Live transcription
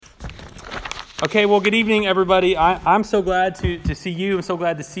Okay, well, good evening, everybody. I'm so glad to see you. I'm so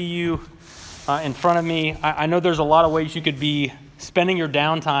glad to see you in front of me. I know there's a lot of ways you could be spending your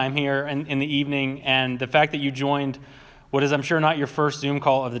downtime here in the evening, and the fact that you joined what is, I'm sure, not your first Zoom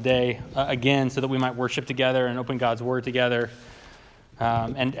call of the day, again, so that we might worship together and open God's Word together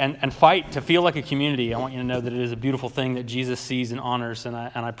and fight to feel like a community. I want you to know that it is a beautiful thing that Jesus sees and honors, and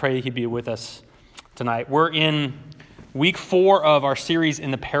I pray He'd be with us tonight. We're in week 4 of our series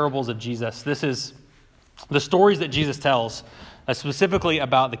in the parables of Jesus. This is the stories that Jesus tells, specifically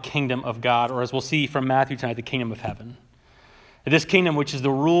about the kingdom of God, or as we'll see from Matthew tonight, the kingdom of heaven. This kingdom, which is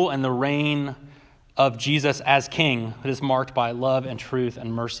the rule and the reign of Jesus as king, that is marked by love and truth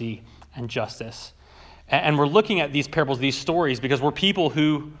and mercy and justice. And we're looking at these parables, these stories, because we're people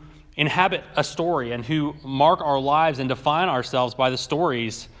who inhabit a story and who mark our lives and define ourselves by the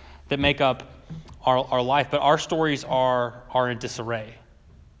stories that make up our life, but our stories are in disarray.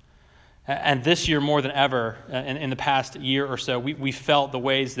 And this year, more than ever, in the past year or so, we felt the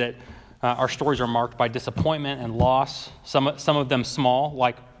ways that our stories are marked by disappointment and loss. Some of them small,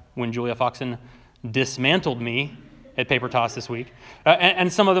 like when Julia Foxen dismantled me at Paper Toss this week,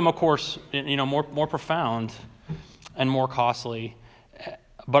 and some of them, of course, more profound and more costly.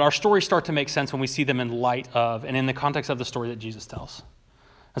 But our stories start to make sense when we see them in light of and in the context of the story that Jesus tells.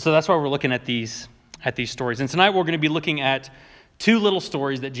 And so that's why we're looking at these stories. And tonight we're going to be looking at 2 little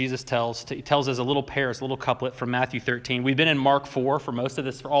stories that Jesus tells. He tells as a little pair, as a little couplet from Matthew 13. We've been in Mark 4 for most of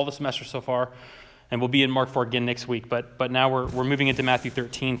this, for all the semester so far, and we'll be in Mark 4 again next week. But now we're moving into Matthew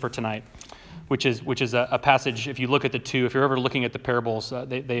 13 for tonight, which is a passage. If you look at the 2, if you're ever looking at the parables,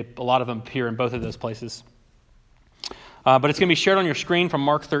 a lot of them appear in both of those places. But it's going to be shared on your screen from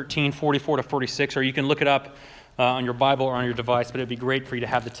Mark 13, 44 to 46, or you can look it up on your Bible or on your device, but it'd be great for you to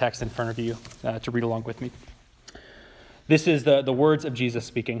have the text in front of you to read along with me. This is the words of Jesus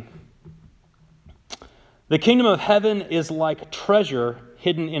speaking. The kingdom of heaven is like treasure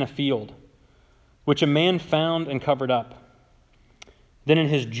hidden in a field, which a man found and covered up. Then in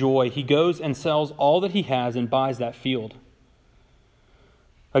his joy, he goes and sells all that he has and buys that field.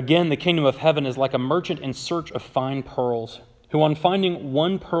 Again, the kingdom of heaven is like a merchant in search of fine pearls, who on finding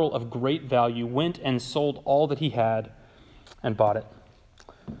one pearl of great value went and sold all that he had and bought it.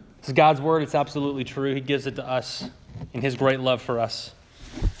 This is God's word. It's absolutely true. He gives it to us in His great love for us.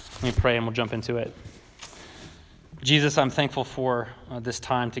 Let me pray and we'll jump into it. Jesus, I'm thankful for this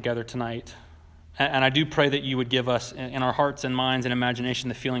time together tonight. And I do pray that you would give us in our hearts and minds and imagination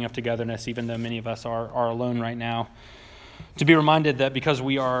the feeling of togetherness, even though many of us are alone right now. To be reminded that because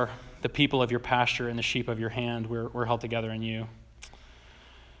we are the people of your pasture and the sheep of your hand, we're held together in you.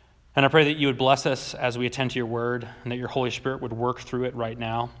 And I pray that you would bless us as we attend to your word, and that your Holy Spirit would work through it right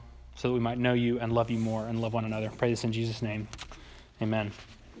now so that we might know you and love you more and love one another. I pray this in Jesus' name. Amen.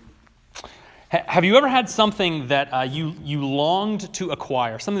 Have you ever had something that you longed to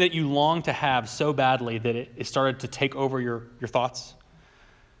acquire, something that you longed to have so badly that it started to take over your thoughts?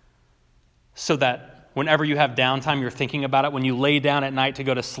 So that whenever you have downtime, you're thinking about it. When you lay down at night to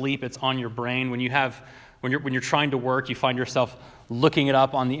go to sleep, it's on your brain. When you're trying to work, you find yourself looking it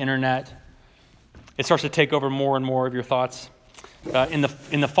up on the internet. It starts to take over more and more of your thoughts. In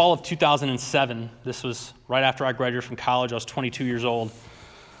the fall of 2007, this was right after I graduated from college. I was 22 years old.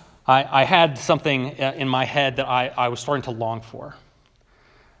 I had something in my head that I was starting to long for,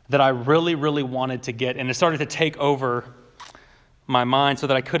 that I really, really wanted to get, and it started to take over my mind so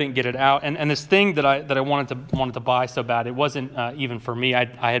that I couldn't get it out. And this thing that I wanted to buy so bad, it wasn't even for me.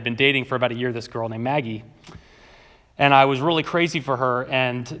 I had been dating for about a year this girl named Maggie, and I was really crazy for her.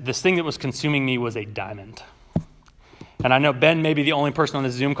 And this thing that was consuming me was a diamond. And I know Ben may be the only person on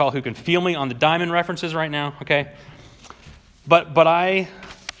this Zoom call who can feel me on the diamond references right now. Okay, but I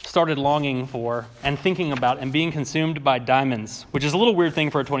started longing for and thinking about and being consumed by diamonds, which is a little weird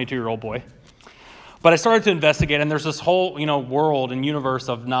thing for a 22-year-old boy. But I started to investigate, and there's this whole world and universe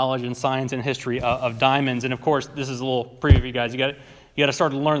of knowledge and science and history of diamonds. And of course, this is a little preview for you guys. You got to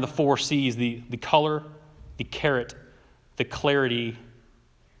start to learn the 4 C's: the color, the carat, the clarity,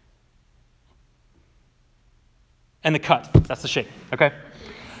 and the cut. That's the shape. Okay.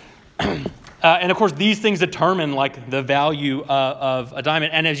 And of course, these things determine the value of a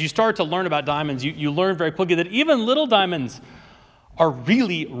diamond. And as you start to learn about diamonds, you learn very quickly that even little diamonds are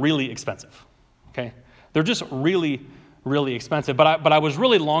really, really expensive. Okay, they're just really, really expensive. But I was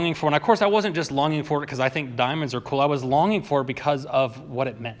really longing for it. And of course, I wasn't just longing for it because I think diamonds are cool. I was longing for it because of what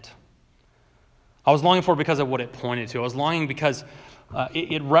it meant. I was longing for it because of what it pointed to. I was longing because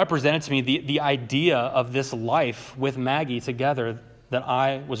it represented to me the idea of this life with Maggie together that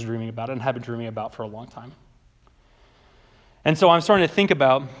I was dreaming about and had been dreaming about for a long time. And so I'm starting to think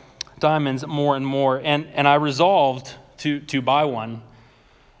about diamonds more and more. And I resolved to buy one.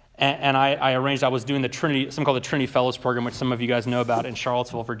 And I arranged, I was doing something called the Trinity Fellows Program, which some of you guys know about in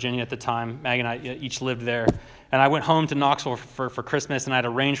Charlottesville, Virginia at the time. Maggie and I each lived there. And I went home to Knoxville for Christmas, and I'd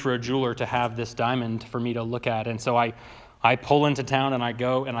arranged for a jeweler to have this diamond for me to look at. And so I pull into town, and I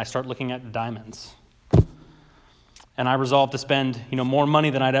go, and I start looking at diamonds. And I resolved to spend, more money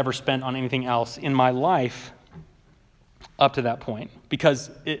than I'd ever spent on anything else in my life up to that point. Because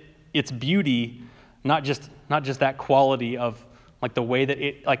its beauty, not just that quality of, like the way that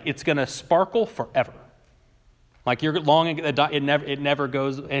it's going to sparkle forever. Like you're longing, it never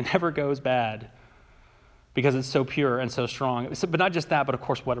goes bad because it's so pure and so strong. But not just that, but of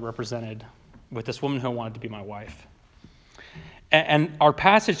course what it represented with this woman who wanted to be my wife. And our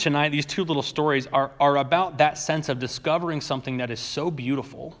passage tonight, these two little stories are about that sense of discovering something that is so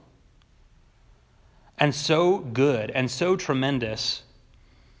beautiful and so good and so tremendous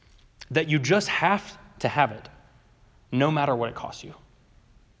that you just have to have it, no matter what it costs you.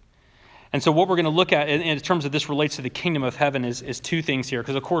 And so what we're going to look at in terms of this relates to the kingdom of heaven is two things here.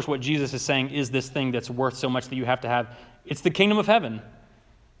 Because, of course, what Jesus is saying is this thing that's worth so much that you have to have. It's the kingdom of heaven.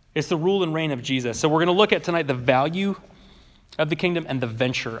 It's the rule and reign of Jesus. So we're going to look at tonight the value of the kingdom and the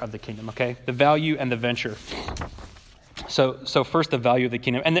venture of the kingdom, okay? The value and the venture. So first, the value of the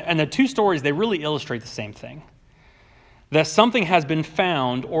kingdom. And the two stories, they really illustrate the same thing. That something has been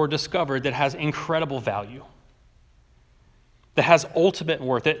found or discovered that has incredible value, that has ultimate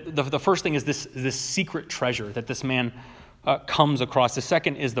worth. The first thing is this secret treasure that this man comes across. The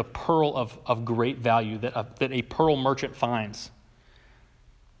second is the pearl of great value that a pearl merchant finds.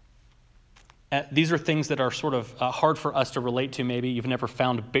 These are things that are sort of hard for us to relate to. Maybe you've never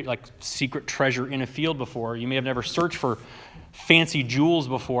found a big, secret treasure in a field before. You may have never searched for fancy jewels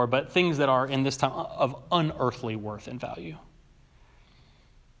before, but things that are in this time of unearthly worth and value.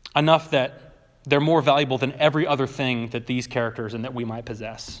 Enough that they're more valuable than every other thing that these characters and that we might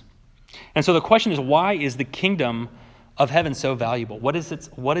possess. And so the question is, why is the kingdom of heaven so valuable? What is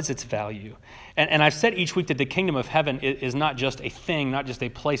its value? And I've said each week that the kingdom of heaven is not just a thing, not just a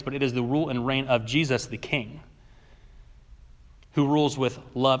place, but it is the rule and reign of Jesus the King, who rules with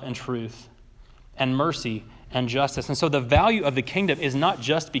love and truth and mercy and justice. And so the value of the kingdom is not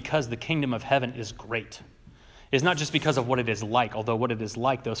just because the kingdom of heaven is great. It's not just because of what it is like, although what it is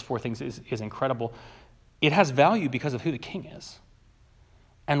like, those four things, is incredible. It has value because of who the king is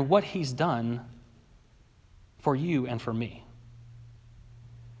and what he's done for you and for me.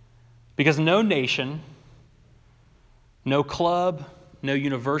 Because no nation, no club, no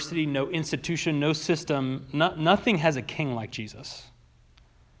university, no institution, no system, nothing has a king like Jesus.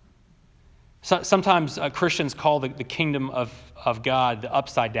 So, sometimes Christians call the kingdom of God the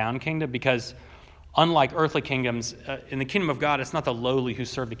upside-down kingdom because unlike earthly kingdoms, in the kingdom of God, it's not the lowly who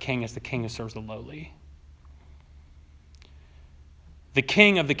serve the king, it's the king who serves the lowly. The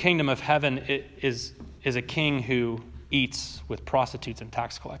king of the kingdom of heaven is a king who eats with prostitutes and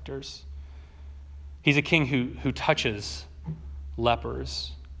tax collectors. He's a king who touches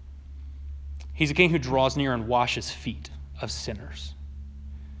lepers. He's a king who draws near and washes feet of sinners.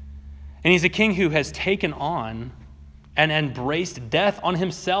 And he's a king who has taken on and embraced death on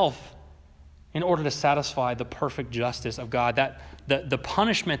himself in order to satisfy the perfect justice of God. That the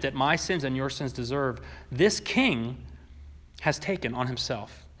punishment that my sins and your sins deserve, this king has taken on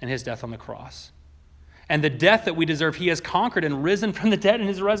himself in his death on the cross. And the death that we deserve, he has conquered and risen from the dead in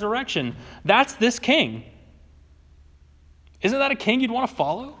his resurrection. That's this king. Isn't that a king you'd want to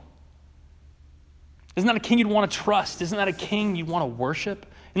follow? Isn't that a king you'd want to trust? Isn't that a king you'd want to worship?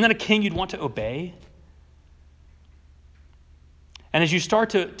 Isn't that a king you'd want to obey? And as you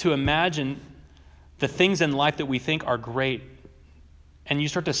start to imagine the things in life that we think are great, and you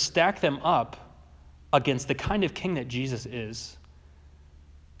start to stack them up against the kind of king that Jesus is,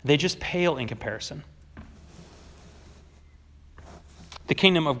 they just pale in comparison. The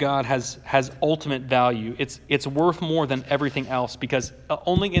kingdom of God has ultimate value. It's worth more than everything else because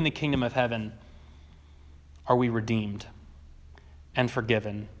only in the kingdom of heaven are we redeemed and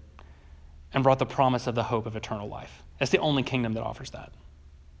forgiven and brought the promise of the hope of eternal life. It's the only kingdom that offers that.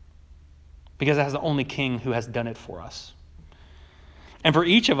 Because it has the only king who has done it for us. And for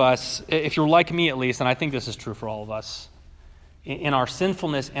each of us, if you're like me at least, and I think this is true for all of us, in our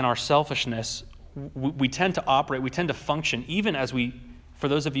sinfulness and our selfishness, we tend to operate, we tend to function, even as for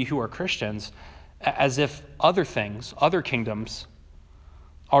those of you who are Christians, as if other things, other kingdoms,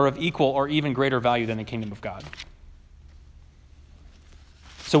 are of equal or even greater value than the kingdom of God.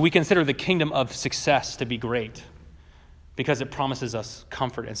 So we consider the kingdom of success to be great. because it promises us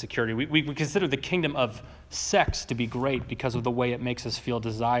comfort and security. We consider the kingdom of sex to be great because of the way it makes us feel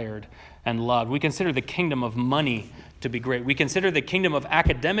desired and loved. We consider the kingdom of money to be great. We consider the kingdom of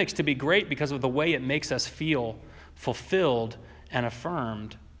academics to be great because of the way it makes us feel fulfilled and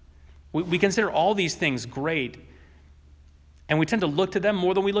affirmed. We consider all these things great, and we tend to look to them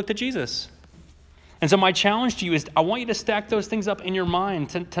more than we look to Jesus. And so my challenge to you is I want you to stack those things up in your mind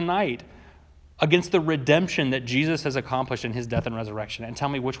tonight against the redemption that Jesus has accomplished in his death and resurrection, and tell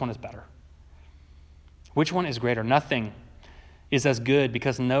me which one is better. Which one is greater? Nothing is as good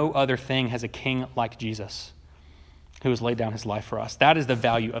because no other thing has a king like Jesus who has laid down his life for us. That is the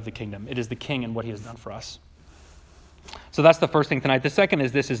value of the kingdom. It is the king and what he has done for us. So that's the first thing tonight. The second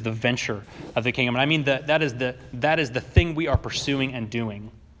is this is the venture of the kingdom. And I mean that is the thing we are pursuing and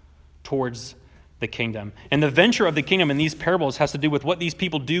doing towards the kingdom. And the venture of the kingdom in these parables has to do with what these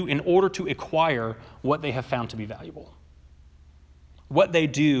people do in order to acquire what they have found to be valuable. What they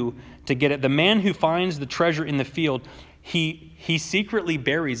do to get it. The man who finds the treasure in the field, he secretly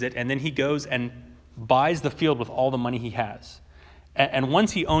buries it, and then he goes and buys the field with all the money he has. And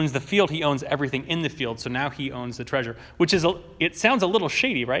once he owns the field, he owns everything in the field. So now he owns the treasure, which it sounds a little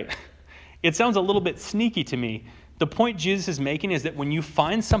shady, right? It sounds a little bit sneaky to me. The point Jesus is making is that when you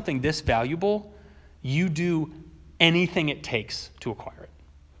find something this valuable, you do anything it takes to acquire it.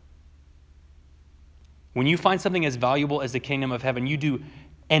 When you find something as valuable as the kingdom of heaven, you do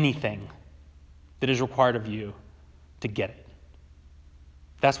anything that is required of you to get it.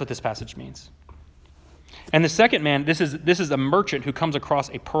 That's what this passage means. And the second man, this is a merchant who comes across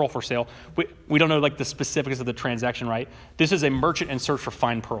a pearl for sale. We don't know like the specifics of the transaction, right? This is a merchant in search for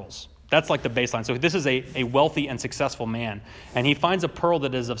fine pearls. That's like the baseline. So this is a wealthy and successful man. And he finds a pearl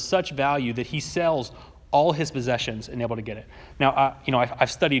that is of such value that he sells all his possessions and able to get it. Now,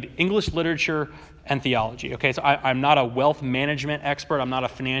 I've studied English literature and theology. Okay, so I'm not a wealth management expert. I'm not a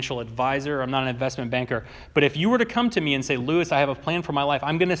financial advisor. I'm not an investment banker. But if you were to come to me and say, Lewis, I have a plan for my life.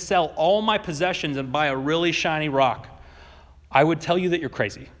 I'm going to sell all my possessions and buy a really shiny rock. I would tell you that you're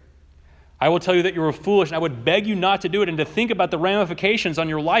crazy. I will tell you that you're foolish, and I would beg you not to do it and to think about the ramifications on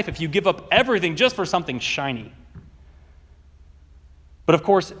your life if you give up everything just for something shiny. But of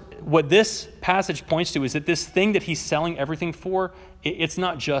course, what this passage points to is that this thing that he's selling everything for, it's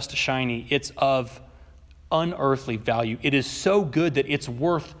not just shiny. It's of unearthly value. It is so good that it's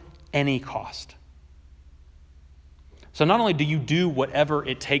worth any cost. So not only do you do whatever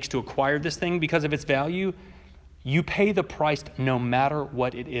it takes to acquire this thing because of its value, you pay the price no matter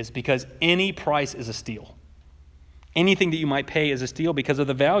what it is, because any price is a steal. Anything that you might pay is a steal because of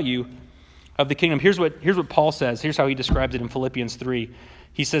the value of the kingdom. Here's what Paul says. Here's how he describes it in Philippians 3.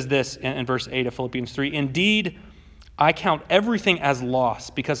 He says this in verse 8 of Philippians 3. Indeed, I count everything as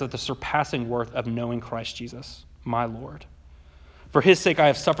loss because of the surpassing worth of knowing Christ Jesus, my Lord. For his sake I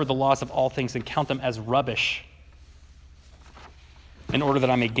have suffered the loss of all things and count them as rubbish in order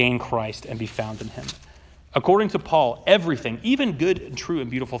that I may gain Christ and be found in him. According to Paul, everything, even good and true and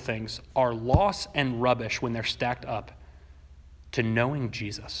beautiful things, are loss and rubbish when they're stacked up to knowing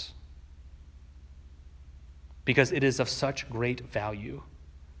Jesus. Because it is of such great value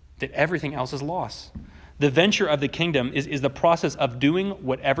that everything else is loss. The venture of the kingdom is the process of doing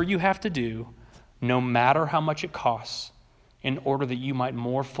whatever you have to do, no matter how much it costs, in order that you might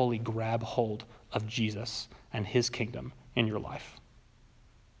more fully grab hold of Jesus and his kingdom in your life.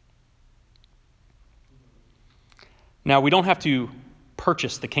 Now, we don't have to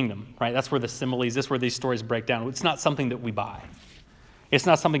purchase the kingdom, right? That's where the similes, that's where these stories break down. It's not something that we buy. It's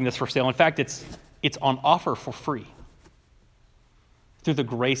not something that's for sale. In fact, it's on offer for free through the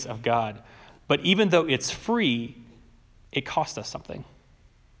grace of God. But even though it's free, it costs us something.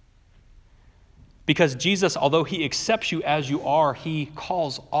 Because Jesus, although he accepts you as you are, he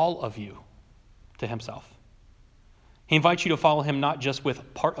calls all of you to himself. He invites you to follow him not just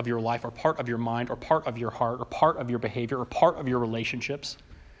with part of your life or part of your mind or part of your heart or part of your behavior or part of your relationships,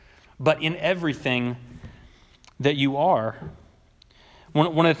 but in everything that you are.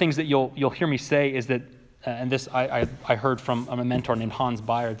 One of the things that you'll hear me say is that, and this I heard from a mentor named Hans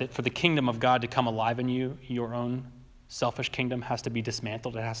Beyer, that for the kingdom of God to come alive in you, your own selfish kingdom has to be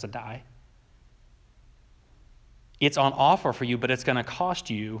dismantled. It has to die. It's on offer for you, but it's going to cost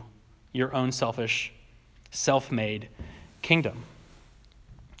you your own selfish, self-made kingdom.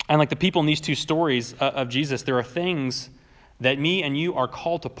 And like the people in these two stories of Jesus, there are things that me and you are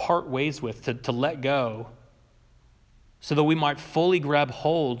called to part ways with, to let go, so that we might fully grab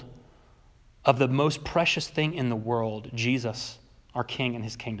hold of the most precious thing in the world, Jesus, our King and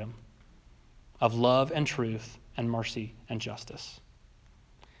his kingdom, of love and truth and mercy and justice.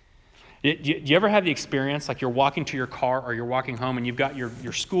 Do you ever have the experience like you're walking to your car or you're walking home and you've got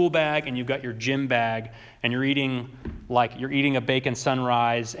your school bag and you've got your gym bag and you're eating a bacon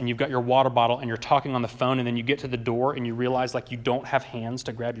sunrise and you've got your water bottle and you're talking on the phone, and then you get to the door and you realize like you don't have hands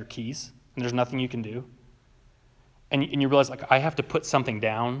to grab your keys and there's nothing you can do? And you realize like I have to put something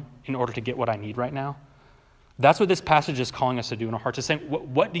down in order to get what I need right now? That's what this passage is calling us to do in our hearts. It's saying,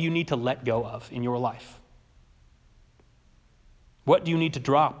 what do you need to let go of in your life? What do you need to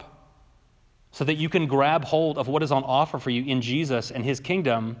drop so that you can grab hold of what is on offer for you in Jesus and his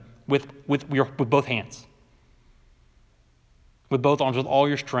kingdom with both hands, with both arms, with all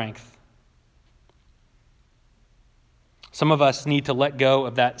your strength? Some of us need to let go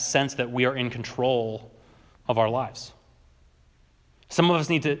of that sense that we are in control of our lives. Some of us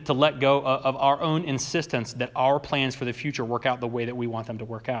need to let go of our own insistence that our plans for the future work out the way that we want them to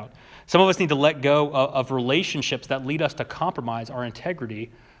work out. Some of us need to let go of relationships that lead us to compromise our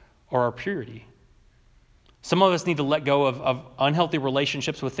integrity or our purity. Some of us need to let go of unhealthy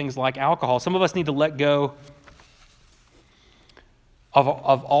relationships with things like alcohol. Some of us need to let go of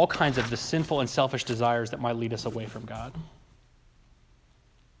all kinds of the sinful and selfish desires that might lead us away from God.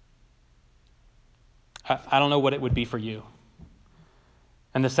 I don't know what it would be for you.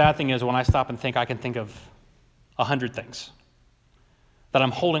 And the sad thing is, when I stop and think, I can think of 100 things that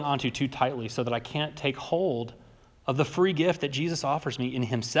I'm holding onto too tightly so that I can't take hold of the free gift that Jesus offers me in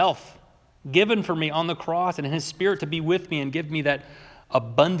himself, given for me on the cross, and in his Spirit to be with me and give me that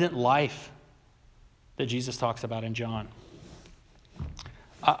abundant life that Jesus talks about in John.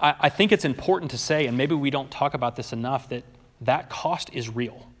 I think it's important to say, and maybe we don't talk about this enough, that cost is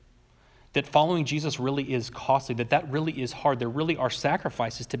real. That following Jesus really is costly, that really is hard. There really are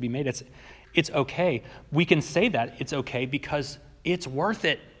sacrifices to be made. It's okay. We can say that it's okay because it's worth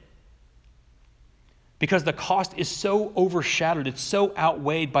it. Because the cost is so overshadowed, it's so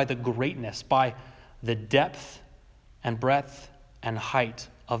outweighed by the greatness, by the depth and breadth and height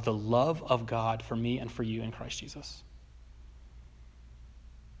of the love of God for me and for you in Christ Jesus.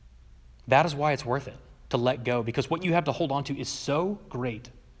 That is why it's worth it to let go, because what you have to hold on to is so great.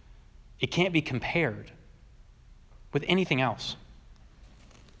 It can't be compared with anything else.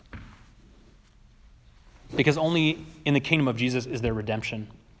 Because only in the kingdom of Jesus is there redemption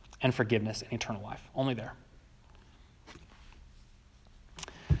and forgiveness and eternal life. Only there.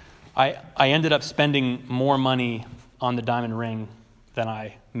 I ended up spending more money on the diamond ring than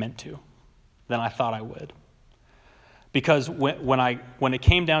I meant to, than I thought I would. Because when it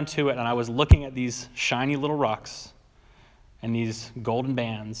came down to it and I was looking at these shiny little rocks and these golden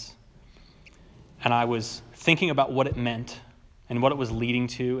bands, and I was thinking about what it meant and what it was leading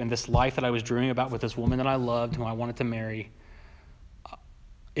to, and this life that I was dreaming about with this woman that I loved, who I wanted to marry,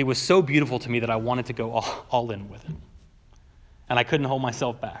 it was so beautiful to me that I wanted to go all in with it. And I couldn't hold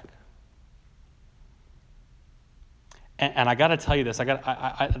myself back. And I got to tell you this,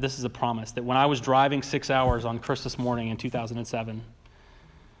 this is a promise, that when I was driving 6 hours on Christmas morning in 2007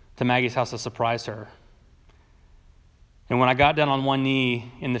 to Maggie's house to surprise her, and when I got down on one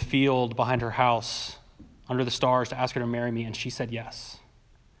knee in the field behind her house under the stars to ask her to marry me, and she said yes.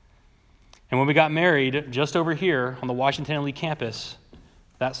 And when we got married just over here on the Washington and Lee campus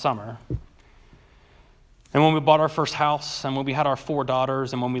that summer, and when we bought our first house, and when we had our 4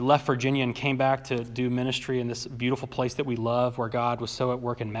 daughters, and when we left Virginia and came back to do ministry in this beautiful place that we love, where God was so at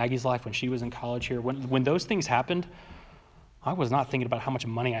work in Maggie's life when she was in college here, when those things happened, I was not thinking about how much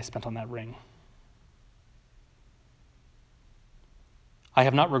money I spent on that ring. I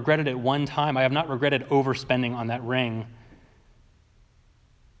have not regretted it one time. I have not regretted overspending on that ring.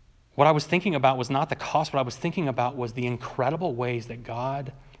 What I was thinking about was not the cost. What I was thinking about was the incredible ways that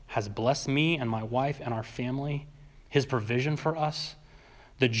God has blessed me and my wife and our family, his provision for us,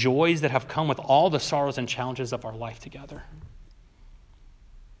 the joys that have come with all the sorrows and challenges of our life together.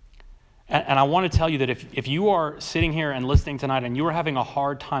 And I want to tell you that if you are sitting here and listening tonight and you are having a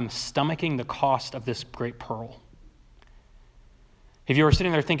hard time stomaching the cost of this great pearl, if you were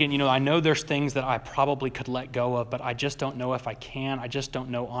sitting there thinking, I know there's things that I probably could let go of, but I just don't know if I can. I just don't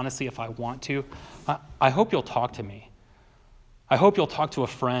know, honestly, if I want to. I hope you'll talk to me. I hope you'll talk to a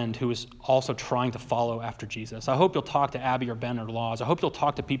friend who is also trying to follow after Jesus. I hope you'll talk to Abby or Ben or Laws. I hope you'll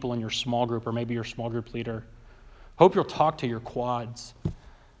talk to people in your small group or maybe your small group leader. I hope you'll talk to your quads.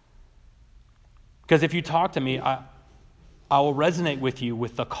 Because if you talk to me, I will resonate with you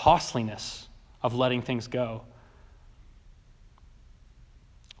with the costliness of letting things go.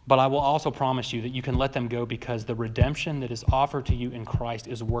 But I will also promise you that you can let them go because the redemption that is offered to you in Christ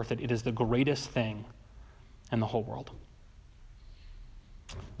is worth it. It is the greatest thing in the whole world.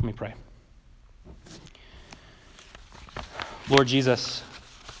 Let me pray. Lord Jesus,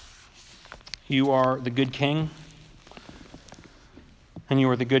 You are the good king, and you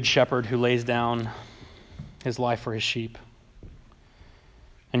are the good shepherd who lays down his life for his sheep.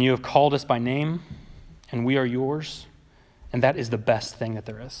 And you have called us by name, and we are yours, and that is the best thing that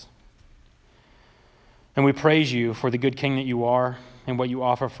there is. And we praise you for the good king that you are and what you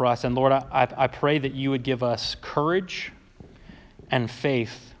offer for us. And Lord, I pray that you would give us courage and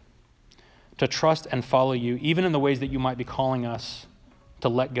faith to trust and follow you, even in the ways that you might be calling us to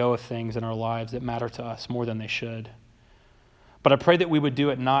let go of things in our lives that matter to us more than they should. But I pray that we would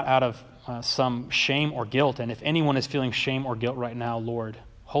do it not out of some shame or guilt. And if anyone is feeling shame or guilt right now, Lord,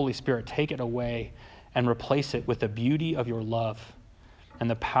 Holy Spirit, take it away and replace it with the beauty of your love and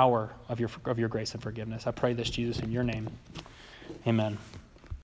the power of your grace and forgiveness. I pray this, Jesus, in your name. Amen.